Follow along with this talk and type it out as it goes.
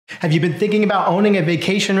Have you been thinking about owning a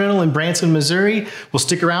vacation rental in Branson, Missouri? Well,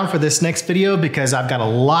 stick around for this next video because I've got a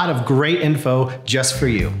lot of great info just for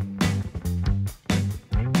you.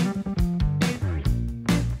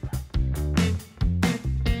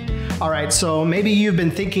 All right, so maybe you've been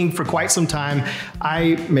thinking for quite some time,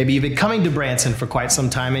 maybe you've been coming to Branson for quite some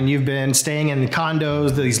time and you've been staying in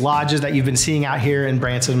condos, these lodges that you've been seeing out here in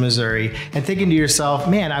Branson, Missouri, and thinking to yourself,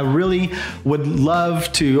 man, I really would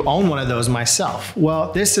love to own one of those myself.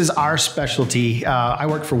 Well, this is our specialty. I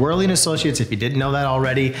work for Worley Associates, if you didn't know that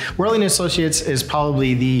already. Worley Associates is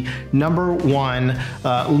probably the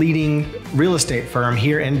 #1 leading real estate firm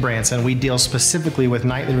here in Branson. We deal specifically with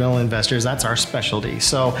nightly rental investors. That's our specialty.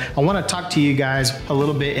 So I want to talk to you guys a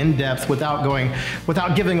little bit in depth without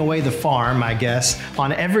giving away the farm, I guess,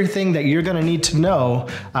 on everything that you're going to need to know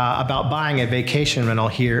about buying a vacation rental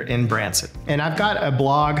here in Branson. And I've got a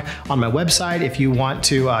blog on my website. If you want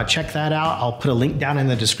to check that out, I'll put a link down in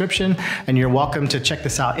the description and you're welcome to check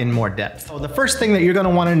this out in more depth. So the first thing that you're going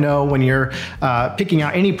to want to know when you're picking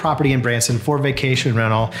out any property in Branson for vacation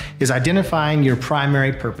rental is identifying your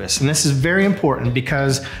primary purpose. And this is very important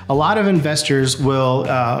because a lot of investors will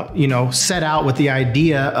set out with the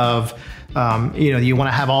idea of you want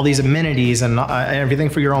to have all these amenities and everything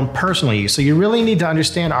for your own personal use. So you really need to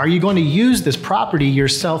understand, are you going to use this property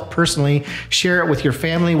yourself personally, share it with your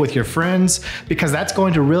family, with your friends, because that's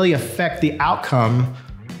going to really affect the outcome,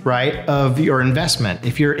 right, of your investment.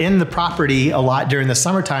 If you're in the property a lot during the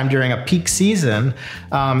summertime, during a peak season,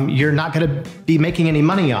 you're not going to be making any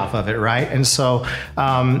money off of it, right? And so,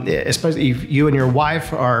 especially if you and your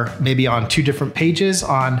wife are maybe on two different pages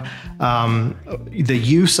on the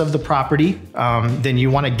use of the property, then you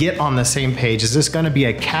want to get on the same page. Is this going to be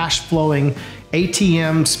a cash flowing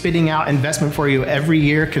ATM spitting out investment for you every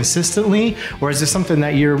year consistently? Or is this something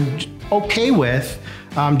that you're okay with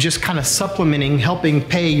just kind of supplementing, helping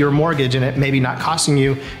pay your mortgage and it maybe not costing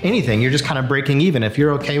you anything? You're just kind of breaking even. If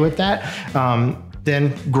you're okay with that,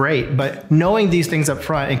 then great. But knowing these things up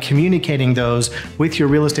front and communicating those with your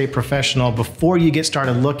real estate professional before you get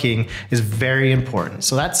started looking is very important.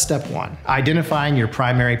 So that's step one, identifying your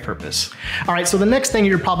primary purpose. All right, so the next thing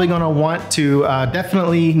you're probably going to want to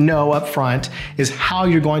definitely know up front is how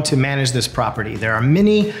you're going to manage this property. There are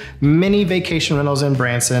many vacation rentals in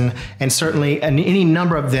Branson, and certainly any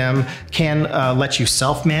number of them can let you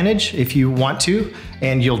self-manage if you want to,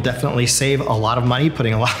 and you'll definitely save a lot of money,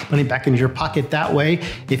 putting a lot of money back into your pocket that way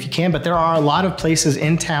if you can. But there are a lot of places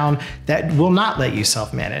in town that will not let you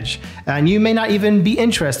self-manage. And you may not even be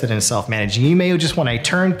interested in self-managing. You may just want a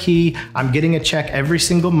turnkey, I'm getting a check every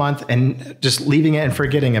single month and just leaving it and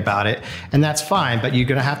forgetting about it. And that's fine, but you're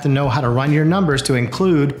gonna have to know how to run your numbers to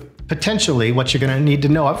include potentially what you're gonna need to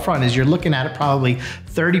know up front is you're looking at probably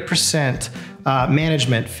 30%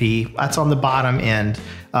 management fee. That's on the bottom end.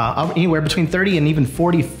 Anywhere between 30 and even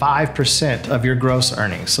 45% of your gross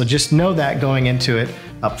earnings. So just know that going into it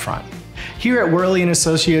up front. Here at Worley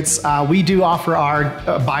Associates, we do offer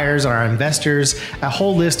our buyers and our investors a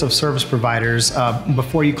whole list of service providers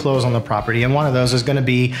before you close on the property. And one of those is going to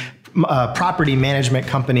be property management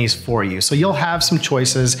companies for you. So you'll have some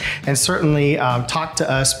choices, and certainly talk to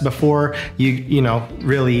us before you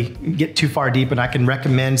really get too far deep, and I can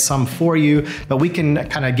recommend some for you, but we can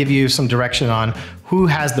kind of give you some direction on who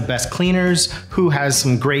has the best cleaners, who has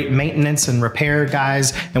some great maintenance and repair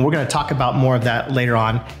guys, and we're going to talk about more of that later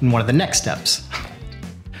on in one of the next steps.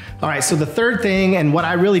 All right, so the third thing, and what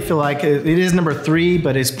I really feel like it is number 3,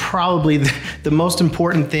 but is probably the most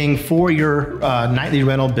important thing for your nightly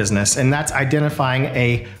rental business, and that's identifying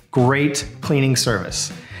a great cleaning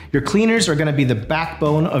service. Your cleaners are gonna be the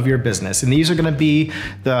backbone of your business, and these are gonna be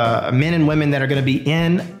the men and women that are gonna be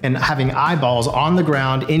in and having eyeballs on the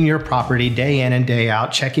ground in your property day in and day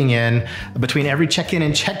out, checking in. Between every check-in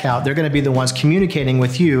and check-out, they're gonna be the ones communicating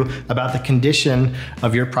with you about the condition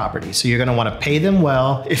of your property. So you're gonna wanna pay them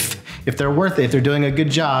well if they're worth it, if they're doing a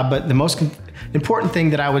good job, but the most important thing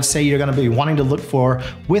that I would say you're going to be wanting to look for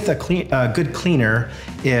with a good cleaner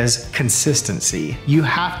is consistency. You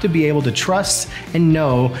have to be able to trust and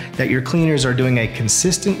know that your cleaners are doing a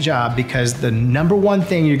consistent job, because the #1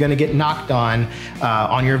 thing you're going to get knocked on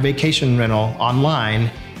your vacation rental online,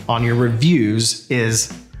 on your reviews,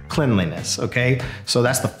 is cleanliness, okay? So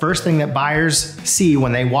that's the first thing that buyers see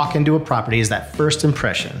when they walk into a property, is that first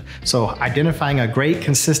impression. So identifying a great,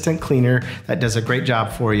 consistent cleaner that does a great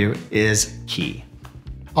job for you is key.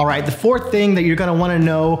 All right, the fourth thing that you're gonna wanna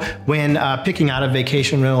know when picking out a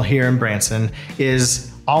vacation rental here in Branson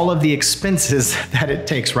is all of the expenses that it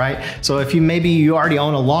takes, right? So if maybe you already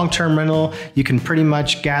own a long-term rental, you can pretty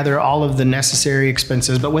much gather all of the necessary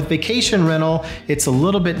expenses. But with vacation rental, it's a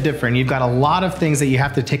little bit different. You've got a lot of things that you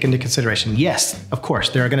have to take into consideration. Yes, of course,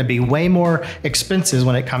 there are going to be way more expenses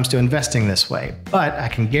when it comes to investing this way. But I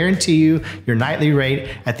can guarantee you your nightly rate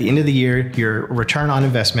at the end of the year, your return on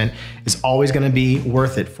investment is always going to be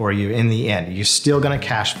worth it for you in the end. You're still going to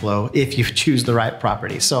cash flow if you choose the right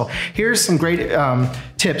property. So here's some great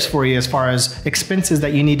tips for you as far as expenses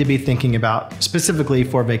that you need to be thinking about specifically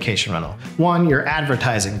for vacation rental. One, your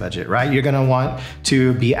advertising budget, right? You're going to want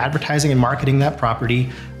to be advertising and marketing that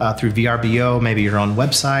property through VRBO, maybe your own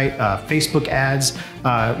website, Facebook ads.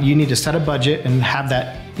 You need to set a budget and have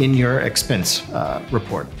that in your expense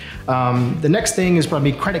report. The next thing is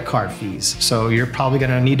probably credit card fees. So you're probably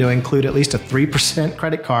going to need to include at least a 3%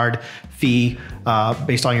 credit card fee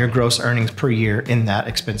based on your gross earnings per year in that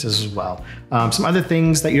expenses as well. Some other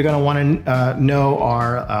things that you're going to want to know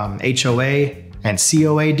are HOA and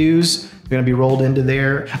COA dues. Going to be rolled into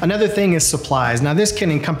there. Another thing is supplies. Now this can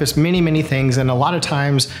encompass many things, and a lot of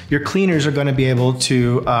times your cleaners are going to be able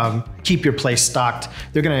to keep your place stocked.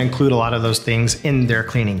 They're going to include a lot of those things in their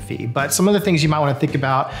cleaning fee. But some other things you might want to think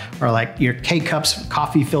about are like your K-cups,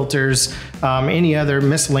 coffee filters, any other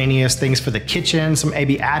miscellaneous things for the kitchen, some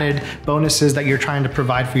maybe added bonuses that you're trying to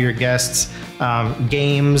provide for your guests,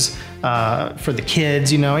 games for the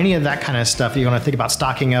kids, any of that kind of stuff that you want to think about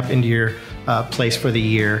stocking up into your place for the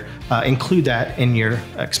year. Include that in your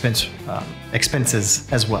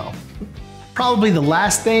expenses as well. Probably the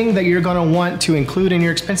last thing that you're going to want to include in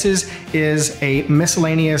your expenses is a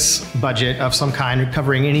miscellaneous budget of some kind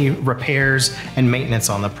covering any repairs and maintenance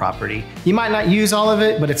on the property. You might not use all of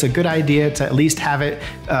it, but it's a good idea to at least have it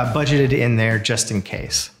budgeted in there just in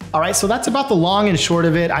case. All right, so that's about the long and short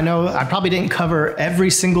of it. I know I probably didn't cover every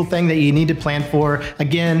single thing that you need to plan for.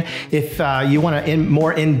 Again, if you want a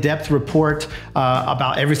more in-depth report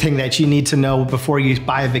about everything that you need to know before you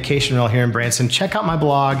buy a vacation rental here in Branson, check out my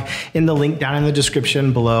blog in the link down in the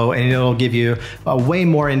description below, and it'll give you a way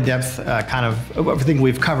more in-depth kind of everything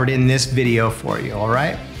we've covered in this video for you, all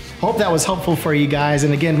right? Hope that was helpful for you guys.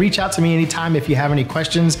 And again, reach out to me anytime if you have any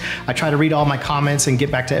questions. I try to read all my comments and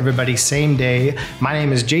get back to everybody same day. My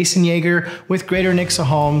name is Jason Yeager with Greater Nixa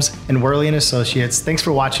Homes and Worley & Associates. Thanks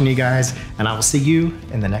for watching, you guys, and I will see you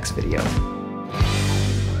in the next video.